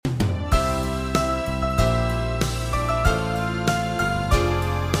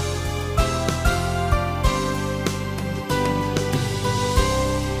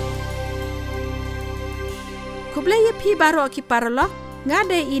Pi baro ki paralog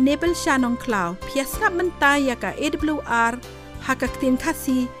ngade enable shanong cloud piaskap mentah ya ka AWR haka Ktien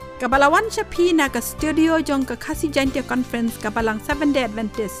kasi kabalawan siya pi na ka studio jong ka kasi jantia conference kabalang 7-day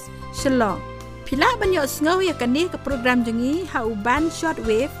Adventist Shalom. Pila banyo sngaw ya ka ni ka program jongi hauban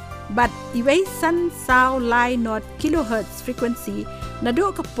shortwave but iway san sao lai not kilohertz frequency nado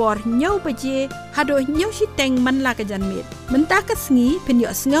ka por nyaw baje hado nyaw shiteng man la ka janmit mentah ka sngi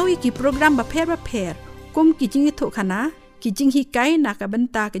penyo sngaw ki program ba per kum ki jingi tho khana ki jinghikai na ka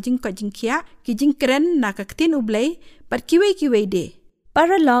benta ka jing ko jingkhia ki jingkren na ka Ktien ublei pat kiwe de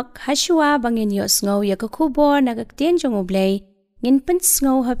paralog hashua bangin yo sngaw ya ka kubo na ka Ktien jong ublei ngin pen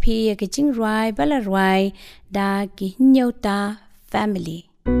sngaw happy ya ka jingrai balarwai da ki nyota family.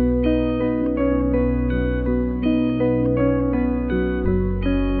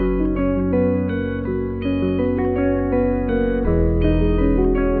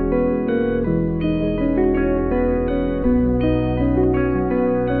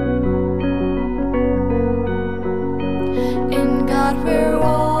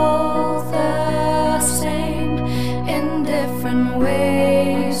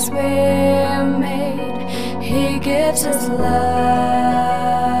 His love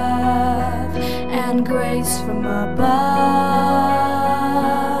and grace from above,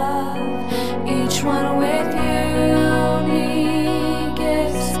 each one with unique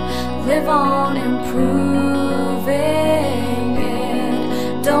gifts. Live on improving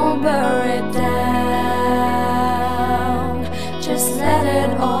it. Don't bury it down. Just let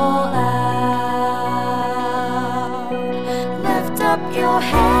it all out. Lift up your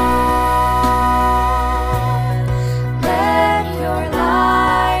head.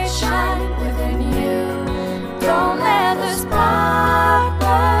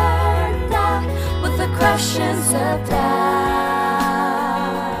 Questions of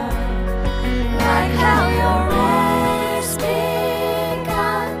doubt, like how your race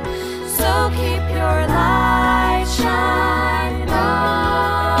begun. So keep your light shine on.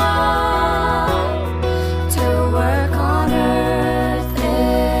 Till work on earth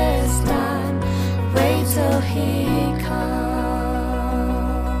is done, wait till He comes.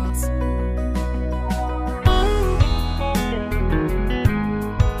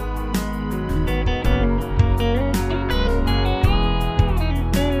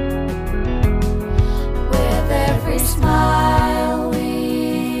 Smile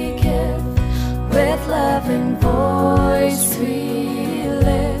we give, with loving voice we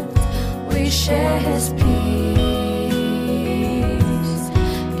lift, we share His peace,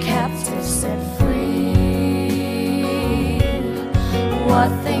 captives set free. What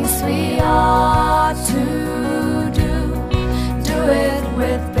things we ought to do, do it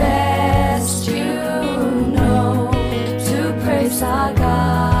with best you know, to praise our God.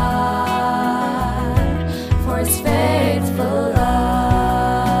 His faithful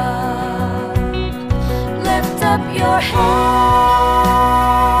love. Lift up your head,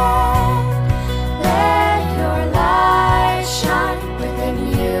 let your light shine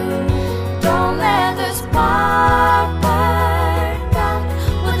within you. Don't let the spark burn out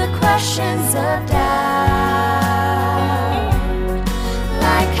with the questions of doubt,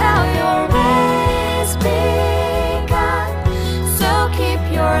 like how your race begun. So keep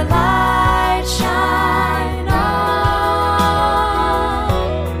your light shine.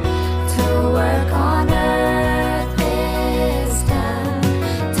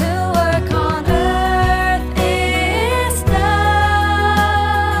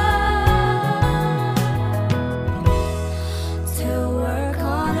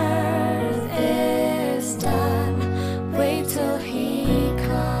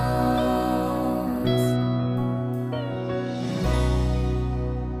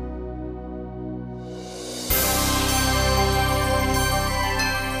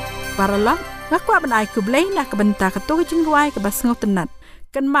 Paralog ngakwa banai kublei na kabenta ka to jingruai ka basngau tnad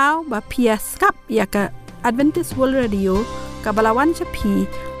kan mau ba piaskap ya ka Adventist World Radio ka balawan chapi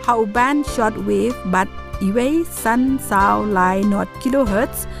hauban shortwave but iway san sao lai not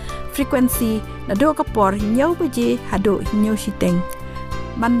kilohertz frequency na do ka por nyau baje hado nyau shiteng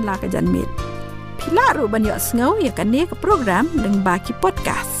man la ka janmit pila ru banyo sngaw ya ka ne ka program deng ba ki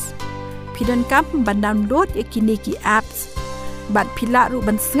podcast pidon kam ban download ya kini ki apps but pila ru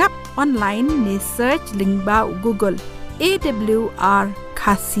ban snap online ni search link ba Google AWR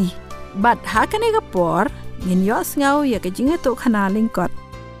kasi but hakane ka por ngin yo sngaw ya ka jinge to khana lingkot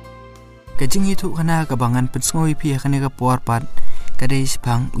ka jingi thu khana ka bangan pensngoi phi hakane ka por pat kadai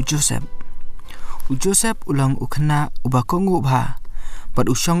sipang U Joseph ulang ukhana ubakongu bha pat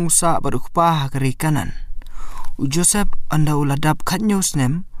usang sa pat ukpa hakari kanan U Joseph anda uladap khatnyo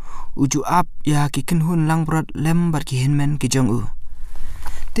snem uju ap ya ki kinhun lang brot lem bar ki hinmen ki jong u.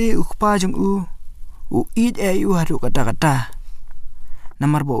 Te ukpa jong u it u hadu kata-kata.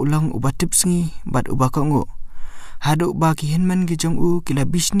 Namar ba ulang uba tip sngi bat uba kongo. Hadu ba ki hinmen ki jong u kila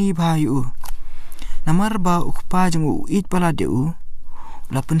bisni ba yu. Namar ba ukpa jong u it pala de u.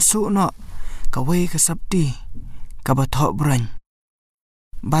 La pensu no kawai ka sabti ka ba thok brany.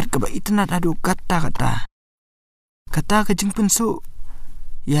 Bar ka ba itnad hadu kata-kata. Kata ka jing pensu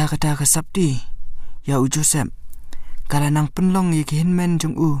ya kata ka sabti ya u Joseph. Kala nang penlong ye ki hinmen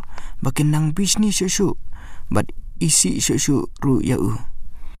jong u bakin nang bisni shushu bat isi shushu ru ya u.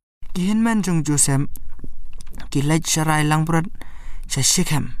 Ki hinmen jong Joseph ki lej sharai lang brot sa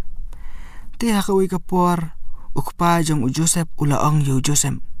Shechem. Te hakawi kapor ukpa jong u Joseph ulaong yu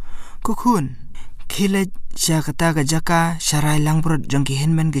Joseph. Kukun ki lej sya kata ka jaka sharai lang brot jong ki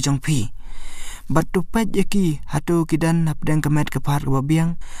hinmen ki jong pi. Bat tupet yaki hatu kidan hapdang kemet kepar ke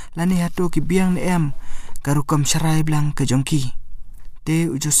babiang lani hatu ki biang ne em karukam sharai blang ke jongki.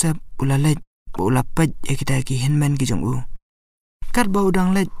 Te u Joseph ula lej ba ula pet ya kita ki hinmen ki jong u. Kat ba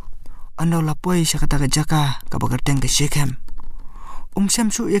udang lej andau lapoi sya kata ka jaka ka bakarteng ke Shechem.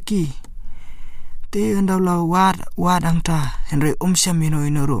 Syam su yaki. Te andau la wad angta henry syam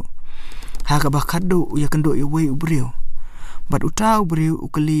ino ru. Ha ka bakadu ya kendo ya wei ubriu. Bat utau ubriu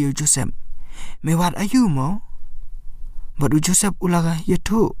ukali yu Joseph. Mewat ayu mo. Bat u Joseph ula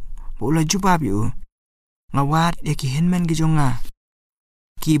yetu ba ula jubab yu. Ngawat ya ki hinmen ki jonga.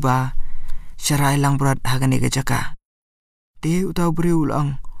 Kiba syarai lang berat hagane ke jaka. Te utau ubriu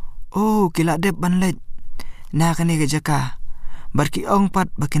ulang. Oh kila dep ban lej. Na kane ke jaka. Barki ong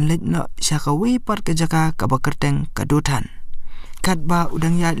pat bakin lej no syaka wi pat ke jaka ka bakerteng kadotan. Kat ba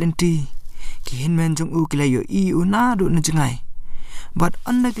udang ya lenti. Ki hinmen jong u kila yo i u na du na jengai. Bat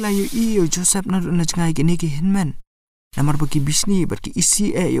anda kila yo i u Joseph na du na jengai kini ki hinmen. Namar baki bisni barki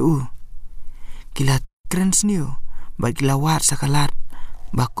isi yo u. Kila krens niu. Bat kila wat sakalat.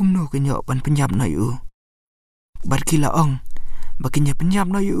 Bakum no kenyok pan penyap no yo. Bat kila ong. Bakinya penyap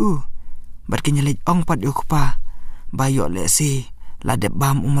no yo. Bat kinya lej ong pat yo kupa. Bayok le si ladep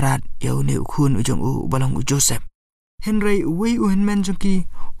bam umrat yau ne ukun ujong u balang u Joseph. Henry uwi u hinmen jongki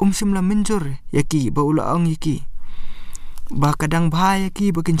simla menjur yaki ba ula ong yaki. Ba kadang bah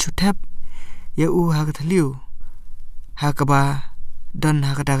yaki bakin sutep ya u ha kathliu. Ha ka ba don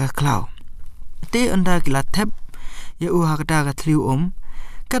ha kadaga klau. Te anda kila tep ya u ha kadaga thliu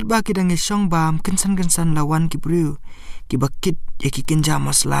kat ba kidang isong bam kensan lawan ki briu ki bakit yaki kenja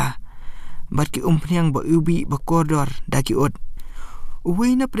masla. Bat ki pniang ba ubi ba koridor daki ot.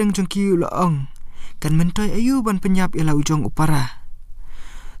 Uwi na preng jongki ulaong kan mentoy ayu ban penyap ila ujong upara.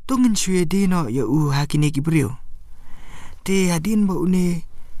 Tungin syue dino ya u hakine ki briu. Te hadin ba une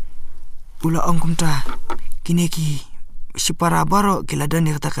ulaong kumta kine ki sipara baro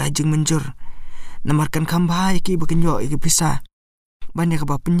kiladan ya kata kajing menjur. Namarkan kambah ki bakenyo ki pisa. Ban ya ka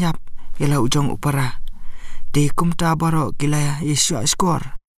ba penyap ila ujong upara. Te kumta baro kila Yesu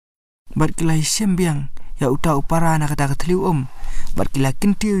skor. Bat kila sembiang ya uta upara na kata kathliu bat kila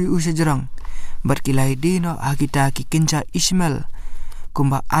kintiu yu sejerang bat kila dino agita ki kenja Ismail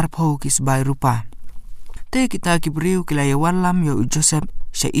kumba arpho ki sebai rupa. Te kita ki briu kila ya walam ya Joseph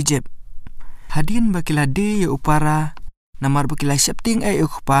sa Egypt. Hadin ba kila de ya upara namar ba kila septing ya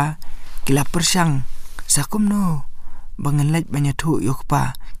kupa kila persyang sakum no bangen lej banyatu ya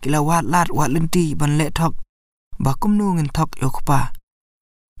kupa kila wat lenti ban le thok bakum no ngin thok ya kupa.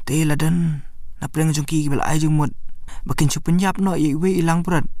 Te ladan na preng jongki bel ai jong mot bakin chu penyap no ye we ilang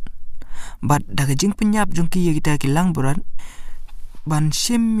berat. Bat daga jing penyap jongki ye kita kilang berat. Ban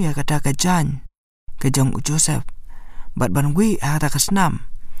sim ya kata ka jan ke jong u Joseph. Bat ban we ata ka snam.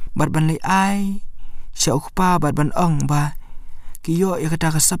 Bat ban le ai sya ukpa bat ban ong ba ki yo ya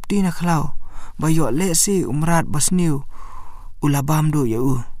kata ka sabti na klau ba yo le si umrat basniu ulabam do ya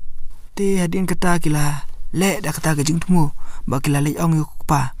u. Te hadin kata kila le da kata ka jing tumu ba kila le ong yo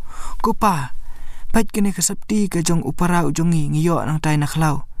kupa pat kene ka sabti ka jong upara ujongi ngiyo nang tay na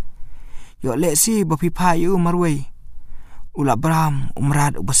klau. Yo le si ba pipa yu marway. Ula bram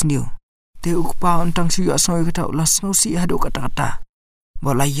umrad ubasniu. Te ukpa untang si yo asnoy kata ula snausi hadu kata-kata.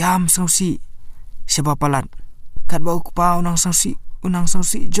 Ba la yam snausi siapa palat. Kat ba ukpa unang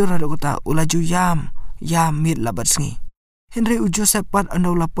snausi jor hadu kata ula ju yam mit labat sngi. Henry u Joseph pat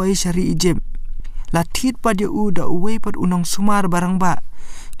andau lapai syari Egypt. Latit pa dia da uwe pat unang sumar barang ba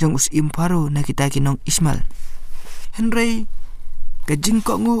jong us imparo na kita kinong Ismail. Henry kajing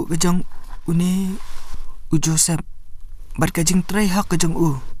kok ngu kajong une u Joseph bat kajing try hak kajong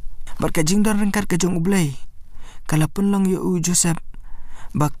u bat kajing dan rengkat kajong ublay kala penlang yo u Joseph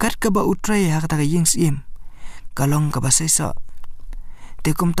bakat ka ba utray hak ta kajing sim kalong ka ba seisoh.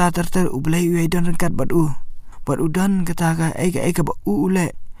 Te kum ta ter ublay uai don rengkat bat udan kata ka ega ba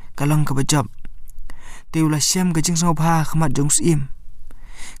ule kalong ka bajab. Te ula syam ka jing sangop ha khmat jong sim.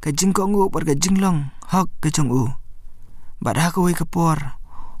 Ka jing ko ngu par ka jinglong hak ka jong Bat ha ka wai ka por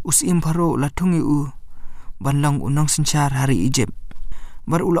usim pharo la thungi banlong unong sinchar hari Egypt.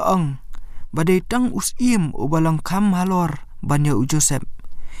 Bar ula ong badai tang usim ubalong kam halor banya Joseph.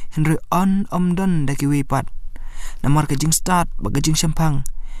 Henry on omdon daki wai pat. Namar ka jing start ba ka jing syampang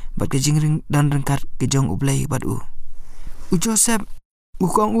bat ka jing ring dan rengkat ke jong ublay bat Joseph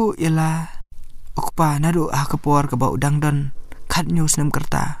ukong ialah ukpa nadu ah kapor ka ba udang don khat news nem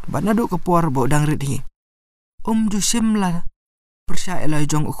kerta bat nadu kapor ba udang rit hi Josim la persya elai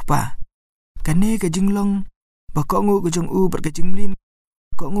jong ukpa kane ka jinglong ba ko ngu ka jong bat ka jinglin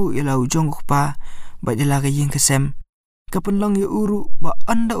ko ngu ialah jong ukpa ba jala ka ying kesem ka penlong ya uru ba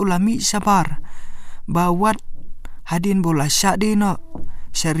anda ulami sabar ba wat hadin bola syadino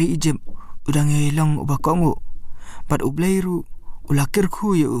syari Egypt udang elong uba kongu bat ublairu ulakir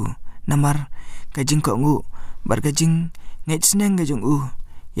khu yu namar kajing kongu bat kajing ngait sneng kajong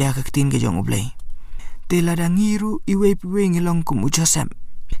ya ka Ktien kajong ublai te ladangiru iwe piwe ngilong kum Joseph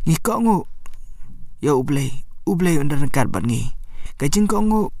ngi kongu ya ublai undar nekat bat ngi kajing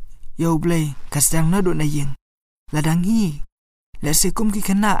kongu ya ublai kasang nadu na yeng ladangi la sekum ki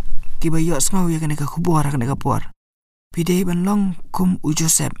kena ki bayok smau ya kena ka khubor kena ka por pidei banlong kum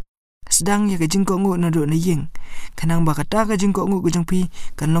Joseph sedang ya ka jingko na do na yeng kanang ba kata ka jingko ka jong pi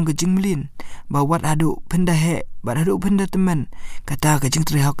kanlong ka jingmlin ba wat adu penda he ba adu penda teman kata ka jing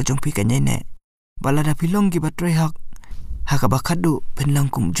trehak ka jong pi ka Iaineh balada pilong ki ba trehak ha ka ba khadu penlong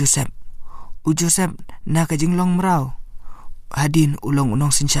kum Joseph na ka jinglong merau hadin ulong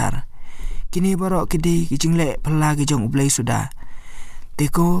unong sinchar kini barok kidei ki jingle pela ki jong ublai sudah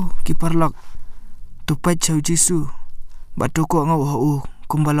teko ki parlok tupat U Jisu batoko ngau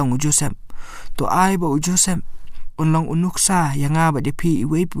kumbalong Joseph to ai ba Joseph unlong unuksa yang ba de pi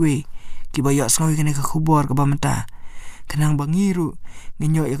iwe ki bayok sangai kena ka khubor ka bamata kenang bangiru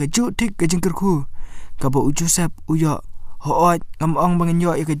nginyo ya ka jutik ka jingkerku ka ba Joseph uyo hoot ngamong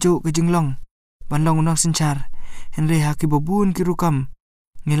banginyo ya ka ju ka jinglong banlong unong sinchar henry ha ki babun ki rukam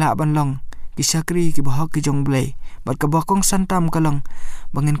ngila banlong ki sakri ki bahak ki jong blai bat ka bakong santam kalong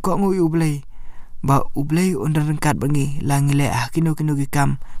bangin ko ngu ublai ba ublay undang rengkat bangi langile kinu ki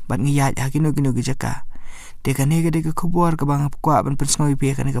kam bat ngiyat kinu ki jaka te kane ka de ka khubor ka bang kwa ban pensngoi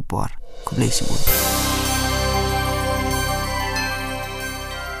pe kane ka por kublay sibut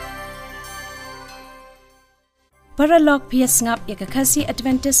Paralog pias ngap ya ka kasi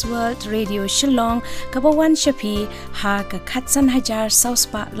Adventist World Radio Shillong kabawan shapi ha ka khatsan hajar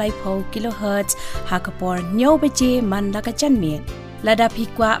sauspa laipo kilohertz ha ka por nyo beje man la ka chanmien lada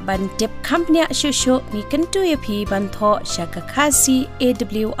pikwa ban tip company shusho ni kentu ya pi ban tho shaka kasi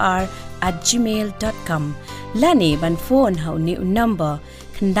awr@gmail.com lani ban phone hau ni number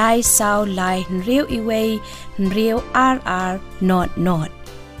khandai sao lai nriu iway nriu rr not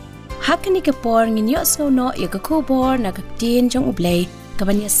hakani ke por nginyo so no ya ka khubor na ka Ktien jong ublay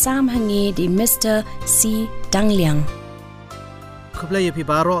kabanya sam hangi di Mr. C Dangliang kublay pi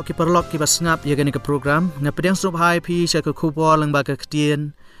baro ki perlok ki basngap ya gani ke program na pdiang sob hai pi sya ke khubor lang ba ka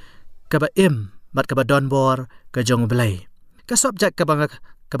Ktien ka ba bat ka ba donbor ka jong ublay ka subject ka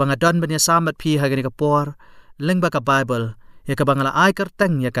banga don banya samat pi ha gani ke por lang ba ka bible ya ka bangala ai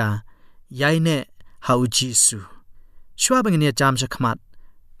kerteng ya ka Iaineh U Jisu shwa bangini jam sha khmat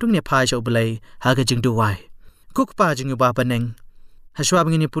tung ne phai sha ublay ha ka jing duwai kuk pa jing ba paneng ha shwa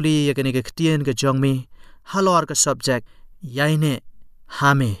bangini puli ya gani ke Ktien ka jong mi halor ka subject Iaineh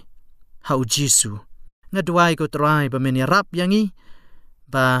hame U Jisu ngadwai ko try ba meni rap yangi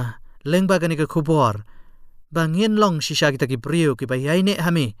ba lengba gani ka khubor ba ngin long shisha kita ki brio ki ba Iaineh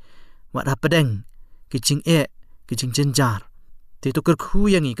hame wat hapadeng ki jing jenjar te to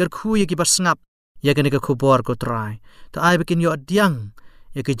kerkhu yangi kerkhu ya ki basngap ya gani ka khubor ko try to ai bikin yo diang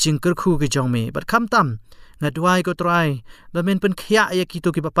ya ki jing kerkhu ki jongme bat khamtam ngadwai ko try ba men pen khya ya ki to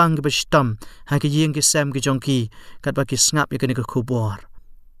ki bapang ki bastam ha ki yeng ki sam ki jongki kat ba ki snap ya gani ka khubor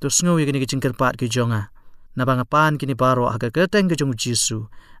to sngo ya gani ki jing kerpat ki jonga na bangapan kini baro aga keteng ke jong Jisu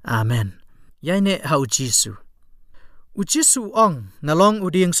amen Iaineh U Jisu ong nalong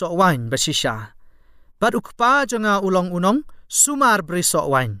uding sohwain bashisha bat ukpa jonga ulong unong sumar bri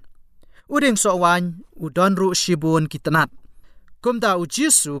sohwain uding sohwain udon ru shibun ki tnad kumda U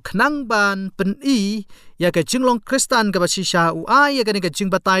Jisu khnang ban pyni ya ka jinglong Khristan ka bashisha ai ya ka jing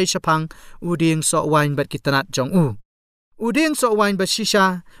batai shapang uding sohwain bat ki tnad jong uding sohwain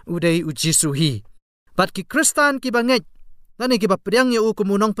bashisha udai U Jisu hi bat ki Khristan ki bangeit ngani ki ba pdiang ya ku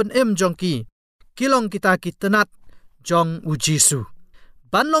Nongpynim jong ki kilong kita ki tnad jong U Jisu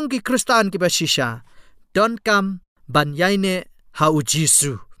banlong ki Khristan ki bashisha don kam ban Iaineh ha U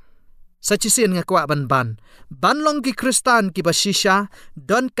Jisu sachisin nga kwa ban banlong ki Khristan ki bashisha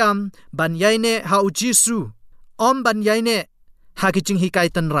don kam ban Iaineh ha U Jisu om ban Iaineh ha ki jinghikai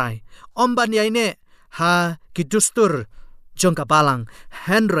tynrai om ban Iaineh ha ki dustur jong ka balang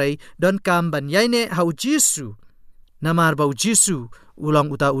tynrai don kam ban Iaineh ha U Jisu namar ba U Jisu ulang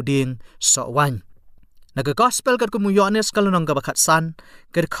uta uding sohwain naga gospel kat kumu Yohanes kalonong ka bakatsan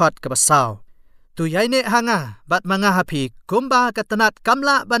kerkhot ka basaw tu Iaineh hanga bat manga hapi kumba ka tnad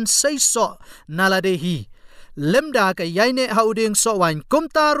kamla ban seisoh naladehi lemda ka Iaineh ha uding sohwain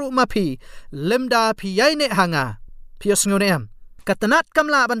kumtaru mapi lemda pi Iaineh hanga pios ngoneam ka tnad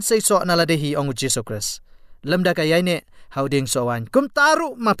kamla ban seisoh naladehi ong U Jisu Kris lemda ka Iaineh ha uding sohwain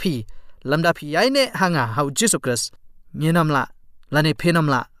kumtaru mapi lemda pi Iaineh hanga ha U Jisu Kris nginamla lane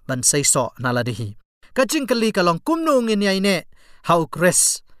penamla ban seisoh naladehi kajing kali kalong kumnu ngin Iaineh hau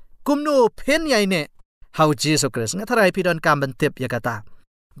Kris kumnu pen Iaineh hau Jisu Kris ngatharai pidon kam ban tip ya kata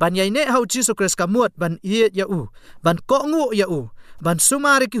ban Iaineh hau Jisu Kris kamut ban iet ya u ban kongu ya u ban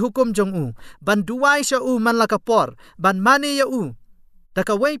sumari ki hukum jong u ban duai sha u man la kapor ban mani ya u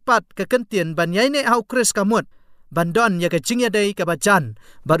taka weipat ka Ktien ban Iaineh hau Kris kamut ban don ya ka jingiadei ka bajan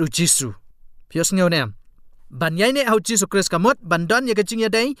ban U Jisu pios ngonem ban Iaineh hau Jisu Kris kamut bandon ya ka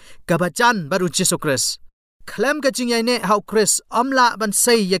jingiadei ka bajan baru Jisu Kris klem ka Iaineh hau Kris omla ban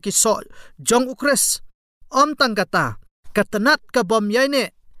sei ya ki so jong U Kris om tang kata katanat ka bom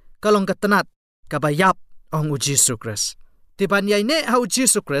Iaineh kalong katanat ka bayap ong U Jisu Kris ti ban Iaineh hau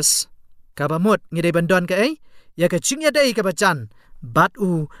Jisu Kris ka bamut ngidei bandon ka ai ya ka jingiadei ka bajan bat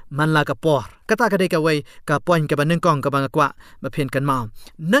u man la ka por kata ka dei ka wei ka poin ka banengkong ka bangakwa mapen kan mau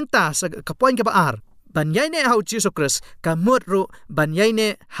nangta sa ka poin ka baar ban Iaineh hau Jisu Kris kamut ru ban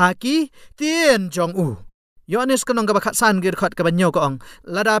Iaineh haki Ktien jong u Yohanes kanong ka bakatsan gir khot ka banyo ko ong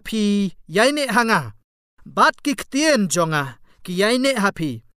lada pi Iaineh hanga bat ki Ktien jonga ki Iaineh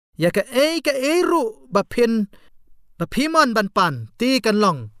hapi ya ka ru bapin bapimon ban pan ti kan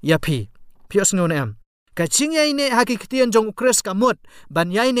long ya pi pios ngonem ka Iaineh haki Ktien jong U Kris kamut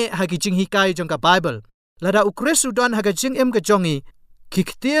ban Iaineh haki jinghikai jong ka baibl lada U Kris udon haga jingem ka jongi ki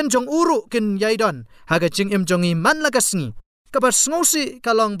Ktien jong uru kin yaidon haga jingem jongi man lagasngi kabar sngosi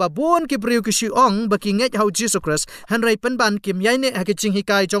kalong babon ki briu ki siong baki nget hau Jisu Kris hanrai penban kim Iaineh haga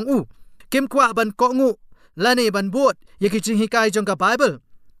jinghikai jong u kim kwa ban kongu lani ban bot yaki jinghikai jong ka baibl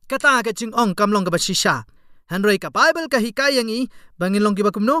kata ka jingong kamlong ka bashisha hanrai ka baibl ka hikai yangi bangilong ki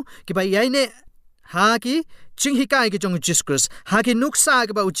bakumno ki ba Iaineh haki jinghikai ki jong Jisu Kris haki nuksa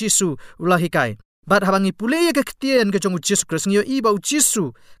ka ba U Jisu ulahikai bat habangi pulei ka Ktien ka jong U Jisu Kris ngio I ba U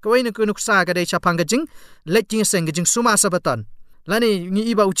Jisu kawai na kunuksa ka dei chapang ka jing let jing seng ka jing suma sabaton lani ngi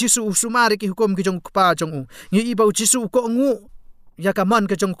I ba U Jisu usumari ki hukum ki jong kupa jong u ngi I ba U Jisu ko ngu ya ka man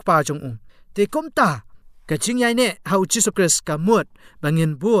ka jong kupa jong u te komta ka jing Iaineh hau Jisu Kris ka mut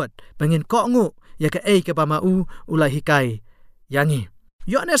bangin buat bangin ko ngu ya ka ka ba mau ulahikai yangi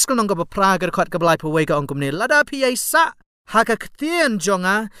Yohanes kanong ka pra ka khot ka blai pawai ka ongkum ne lada pi sa haka Ktien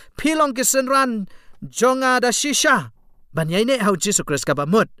jonga pilong kisenran jonga bashisha ban Iaineh hau Jisu Kris ka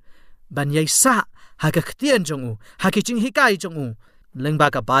bamut ban sa haka Ktien jongu haki jinghikai jongu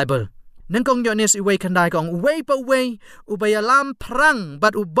lengba ka baibl nengkong Yohanes iwei kandai kong uwei pa uwei ubaya lam perang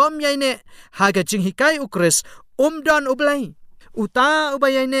bat ubom Iaineh haka jinghikai U Kris don ublai uta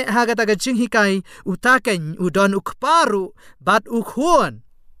ubaya Iaineh haka taga jinghikai utaken udon ukparu bat ukhuan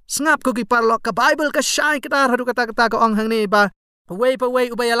Sngap ko ki parlok ka Bible ka syai kedar hadu kata-kata ko ong hang ni ba way pa way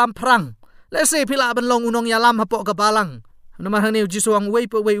ubay alam perang let's say pila ban long unong yalam hapo ka balang nama hang ni Jisu ang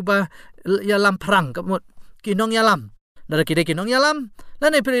way pa way uba yalam perang kamot kinong yalam dara kide kinong yalam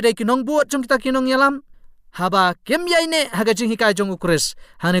lane pili dai kinong buat jong kita kinong yalam haba kem Iaineh haga jinghikai jong U Kris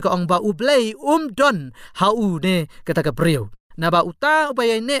hane ko ong ba ublay don hau ne kata ka brio na ba uta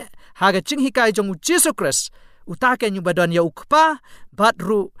ubay Iaineh haga jinghikai jong U Jisu Kris utaken yung badon ya ukpa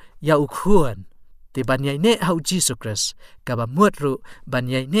batru ya ukhuan ti ban Iaineh hau Jisu Kris kabamut ru ban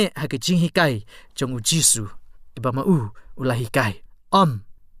Iaineh haga jinghikai jong U Jisu iba mau ulahikai om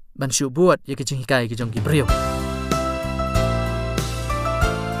ban syubuat ya jinghikai ki jong gibril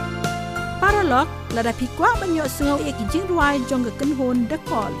paralok lada pikwa banyo sngau e ki jingruai jong ka kenhon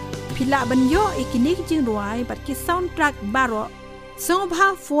dekol pila banyo e ki ni jingruai bat ki soundtrack baro song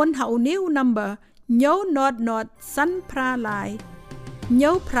bha phone hau new number Nyau not san pra lai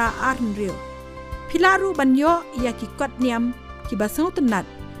Nyau pra arnrio Pilaru banyo ya ki kot niam ki basang tnad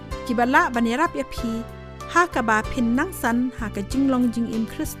ki bala banirap ya pi ha ka ba pin nang san ha ka jinglong jing im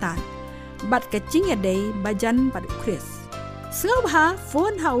Khristan bat ka jingiadei bajan bat Kris Sngau ha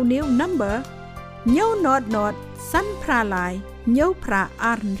phone hau new number Nyau not san pra lai Nyo pra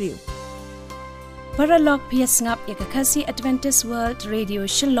arnriu Paralog pias ngap ya kasi Adventist World Radio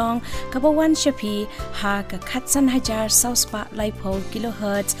Shillong kabawan shapi ha ka khatsan hajar sauspa laipo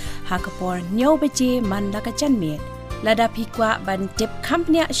kilohertz ha kapor nyo beje man la ka chanmet lada pikwa ban tip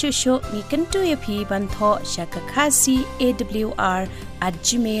company shushu ni kentu ya pi ban tho sha ka kasi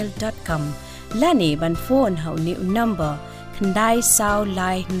awr@gmail.com lani ban phone hau ni number khandai sao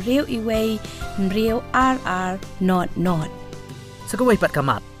lai riu iway riu rr not Sakaway pat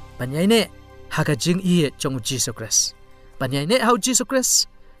kamat banyay ne haga jingiadei jong U Jisu Khris. Banyay ne hau Jisu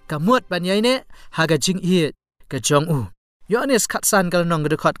Khris. Kamuat banyay ne haga jingiadei ka jong U. Yohanes khatsan kal nong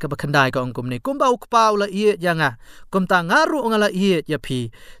gedekot ka bakandai ka ongkum ne. Kumbau kpau la iet yanga. Kumta ngaru ngala iet ya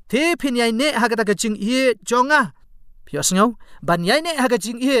pi. Te pinyay ne haga ta ka jingiadei jonga. Pios ngau banyay ne haga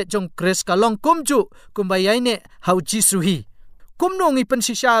jingiadei jong Khris ka long kumju kumbayay ne hau Jisu hi. Kumno ngi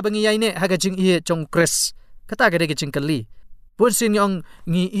bashisha bangiyay ne haga jingiadei jong Khris. Kata gede ke jingkali. Pun sin yong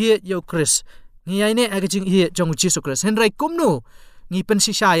ngi iet yo Khris. Ngi Iaineh aga jing iet jong U Jisu Khris. Henry kumnu ngi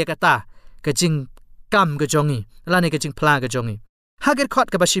bashisha ya kata ka jing kam ka jongi. Lani ka jing pla ka jongi. Hager khot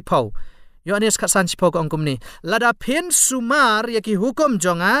ka bashipau. Yohanes khatsan chipau ka ongkum ni. Lada pen sumar ya ki hukum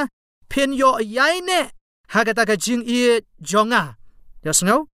jonga. Pen yo Iaineh haga ta ka jing iet jonga. Yos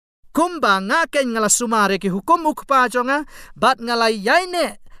ngau. Kumba nga ken ngala sumar ya ki hukum ukpa jonga. Bat ngala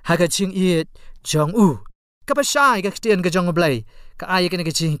Iaineh haga jing iet jong U. Kapasai ka Ktien ka jong blai ka ay ka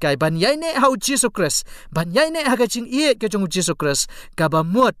jinghikai ban Iaineh hau Jisu Khris ban Iaineh ha ka jingiadei ka jong U Jisu Khris ka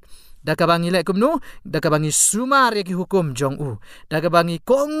bamut da ka bangi le kumnu da ka bangi sumar ya ki hukum jong U da ka bangi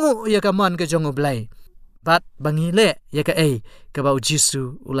kongu ya ka man ka jong blai bat bangi le ya ka ai ka ba U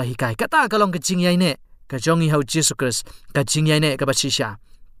Jisu ulahikai kata kalong ka Iaineh ka jong hau Jisu Khris ka Iaineh ka bashisha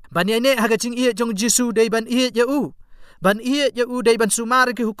ban Iaineh ha ka jingiadei jong Jisu dei ban iet ya U ban iet ya U dei ban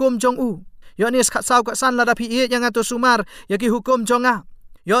sumar ki hukum jong U Yohanes khatsau ka san lada pi iet yang ato sumar ya ki hukum jonga.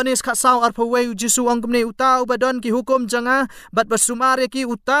 Yohanes khatsau arpawai U Jisu ongkumne uta ubadon ki hukum jonga bat basumar ya ki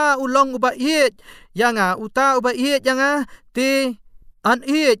uta ulong uba iet yanga uta uba iet yanga te an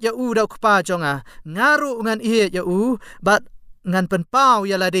iet ya U da kpa jonga ngaru ngan iet ya U bat ngan penpau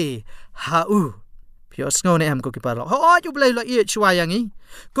ya lade ha U. Pios ngau ne am ko ki parlo. Ho ju blai la iet chwa yangi.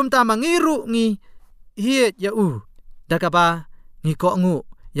 Kumta mangiru ngi iet ya U. Dakaba ngi ko ngu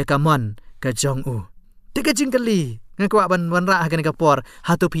ya kamon ka jong U. Tika jingkali ngakwa ban wanra hagan ka por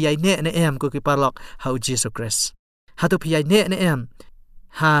hatu pi Iaineh ne em ko ki parlok hau Jisu Khris. Hatu pi Iaineh ne em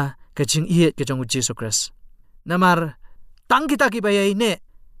ha ka jingiadei ka jong U Jisu Khris. Namar tang kita ki Iaineh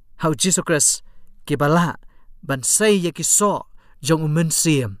hau Jisu Khris ki bala ban sei ya ki so jong U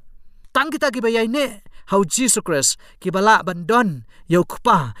mensiam. Tang kita ki Iaineh hau Jisu Khris ki bala ban don ya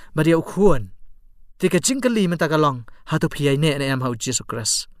ukpa ba dia ukhuan. Tika jingkali mentakalong hatu pi Iaineh ne em hau Jisu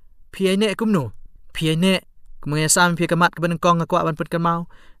Khris. Iaineh kumno Iaineh kumengasam pi kamat ka banengkong ngakwa ban put kamau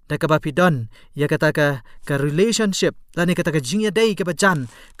da ka ba pi don ya kata ka relationship lani kata ka jingiadei ka bajan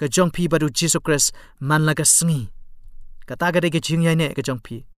ka jong pi badu Jisu Khris man la ka sngi kata ka de ka Iaineh ka jong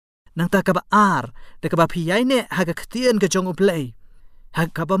pi nang ta ka ba ar da ka ba pi Iaineh ha ka Ktien ka jong uplei ha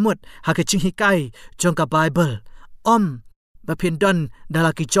ka ba mut ha ka jinghikai jong ka baibl ba pin don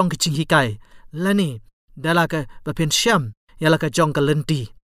dala ki jong ka jinghikai lani dala ka ba pin syam ya la ka jong ka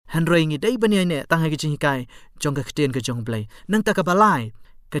lenti Henry ngi dei ban Iaineh tang ha ki jinghikai jong ka Ktien ka jong blai nang ta ka balai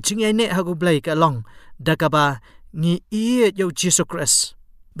ka Iaineh ha ku blai ka long da ka ba ngi iet yo Jisu Khris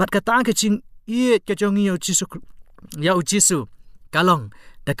bat ka ta ka iet ka jong yo Jisu ya U Jisu kalong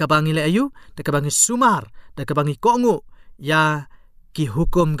da ka bangi le ayu da ka bangi sumar da ka bangi kongu ya ki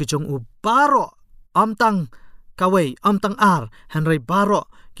hukum ki jong U baro amtang kawai amtang ar Henry baro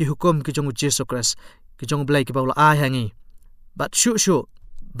ki hukum ki jong U Jisu Khris ki jong blai ki baula ai hangi bat shu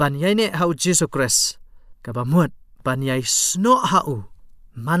ban Iaineh hau Jisu Khris ka bamut ban yai sno hau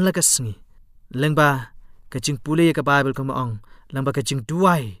man la ka sngi lengba ka jing pule ka baibl ka maong lengba ka jing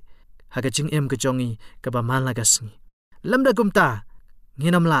duai ha ka jing em ka jongi ka ba man la ka sngi lamda gumta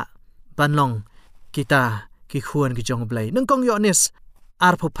nginam la banlong kita ki khuan ki jong blai nangkong Yohanes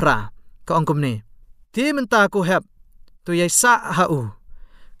arpo pra ka ongkom ne ti menta ko hep to yai sa hau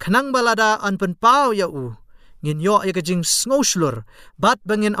khanang balada an pen pau ya U ngin yo ya ka jing sngoslur bat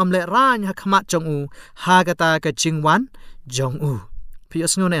bangin omle ran ha khamat jong U ha kata ka jing wan jong U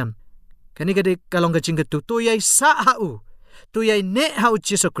pios ngonem kani ka de kalong ka jing ka tu yai sa ha U tu yai ne ha U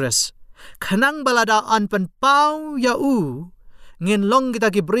Jisu Khris khanang balada an pen pau ya U ngin long kita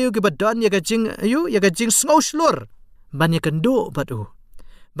ki breu ki badan ya ka jing ayu ya ka jing sngoslur ban ya kendo bat U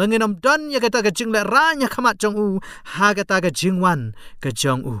bangin om don ya kata ka jing le ran ya khamat jong U ha kata ka jing wan ka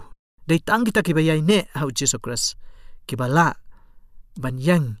jong U dei tang kita ki Iaineh hau Jisu Khris ki bala ban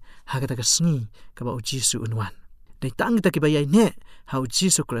yang ha kata ka sngi ka ba U Jisu unwan Dai tang ta ki ba Iaineh hau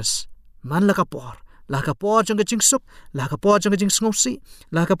Jesus Christ man la ka por jong ka jing sup la ka por jong ka jing sngosi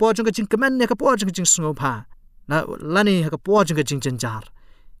la ka por jong ka jing kemen ya ka por jong ka jing sngopa la ni ka por jong ka jing janjar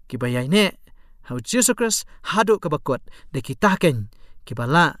ki ba Iaineh hau Jesus Christ hadu ka bakot de ki ta ken ki ba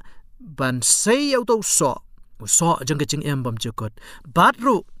la ban sei au to so jong ka jing em bam chukot bat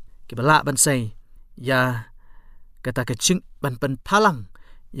ru ki ba la ban sei ya kata ka jing ban pen palang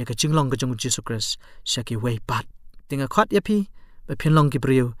ya ka jinglong ka jong Jesus Christ sha ki wei pat tinga khot ya pi ba phin long ki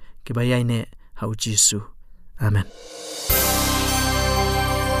briu ki ba Iaineh hau Jisu. Amen.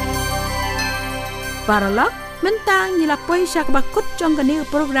 Paralog mentang nila poi syak bakut jong kani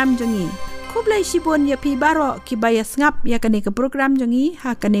program jongi. Kublai sibon ya pi baro ki bayas ngap ya kani ke program jongi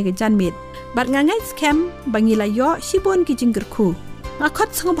ha kani ke janmit. Bat ngangai scam bangila yo sibon ki jinggerku.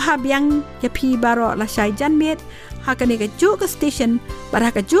 Ngakot sengop habyang ya pi baro la syai janmit ha kani ke ju ke station bar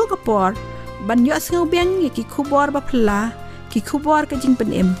ha ke ju ke por ban yo sengop byang ya ki kubor ba phla ki kubor ke jing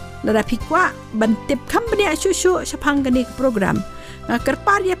penem. Lada pikwa ban tip company asyusyu syapang kani ke program.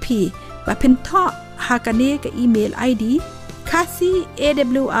 Kerpar ya pi ba pinto ha kani ke email ID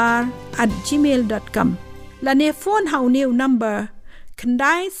kasi@awr@gmail.com. Lane phone hau new number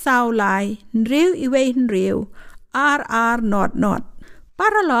kendai sao lai nriu iwe nriu RR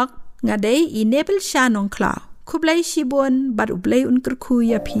Paralog ngadei enable shanong klau. Kublai shibon bar ublai unkerku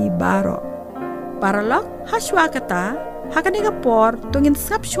ya pi baro. Paralog haswa kata hakani ka por tungin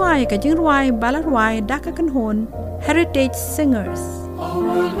sap shwai ka jingruai balarwai daka kanhon heritage singers. A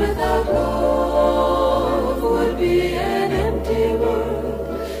world without love would be an empty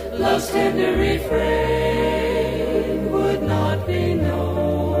world. Love's tender refrain would not be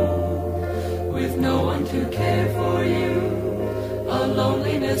known. With no one to care for you, a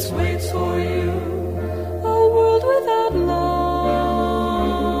loneliness waits for you. A world without love.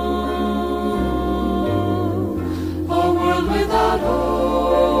 Without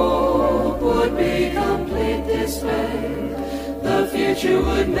hope would be complete despair. The future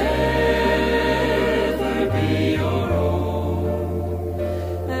would never be your own.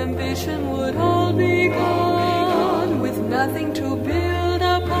 Ambition would all be gone, with nothing to build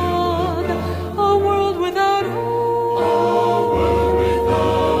upon. A world without hope. A world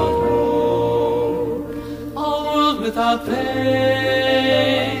without hope. A world without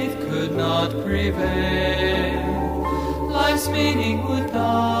faith could not prevail. Life's meaning would die.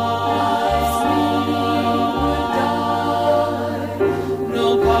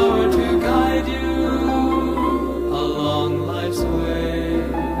 No power to guide you along life's way.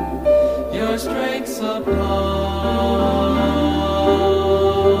 Your strength sublime.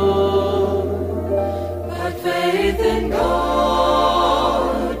 But faith in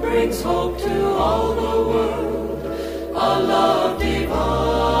God brings hope to all the world. A love